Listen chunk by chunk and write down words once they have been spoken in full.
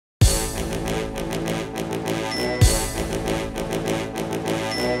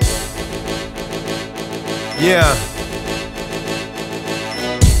Yeah.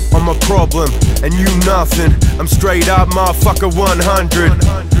 I'm a problem, and you nothing. I'm straight up motherfucker 100.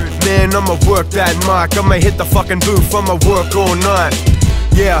 Man, I'ma work that mic, I'ma hit the fucking booth, I'ma work all night.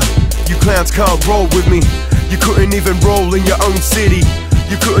 Yeah, you clowns can't roll with me. You couldn't even roll in your own city.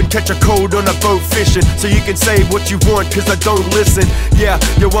 You couldn't catch a cold on a boat fishing. So you can say what you want, cause I don't listen. Yeah,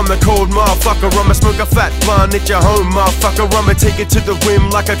 yo, I'm the cold motherfucker. I'ma smoke a fat blunt at your home, motherfucker. I'ma take it to the rim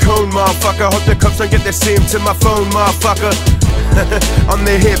like a cone, motherfucker. Hope the cops don't get their sim to my phone, motherfucker. I'm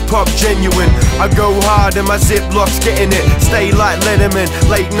the hip-hop genuine. I go hard and my ziplock's getting it. Stay like Letterman,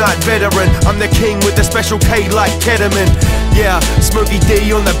 late night veteran. I'm the king with the special K like ketamine. Yeah, Smokey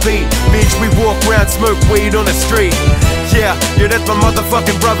D on the beat. Bitch, we walk around, smoke weed on the street. Yeah, that's my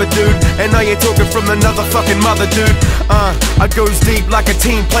motherfucking brother, dude. And now you're talking from another fucking mother, dude. I goes deep like a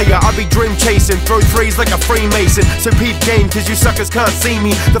team player. I be dream chasing, throw threes like a Freemason. So peep game, cause you suckers can't see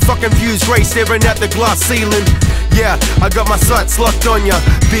me. The fucking view's great, staring at the glass ceiling. Yeah, I got my sights locked on ya.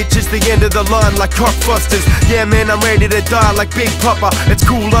 Bitch, it's the end of the line like cockfosters. Yeah, man, I'm ready to die like Big Papa. It's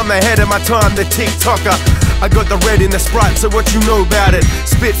cool, I'm ahead of my time, the TikToker. I got the red in the Sprite, so what you know about it?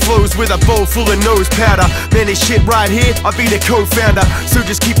 Spit flows with a bowl full of nose powder. Man, this shit right here, I'll be the co-founder. So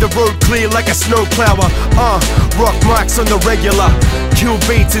just keep the road clear like a snowplower. Rock mics on the regular. Kill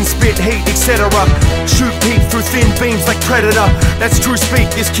beats and spit heat, etc. Shoot peep through thin beams like Predator. That's true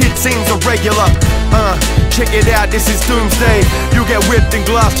speak, this kid seems irregular. Check it out, this is doomsday. You get whipped in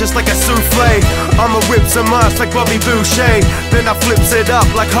glass just like a souffle. I'ma whip some ass like Bobby Boucher. Then I flips it up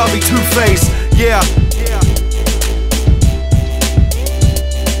like Harvey Two-Face. Yeah.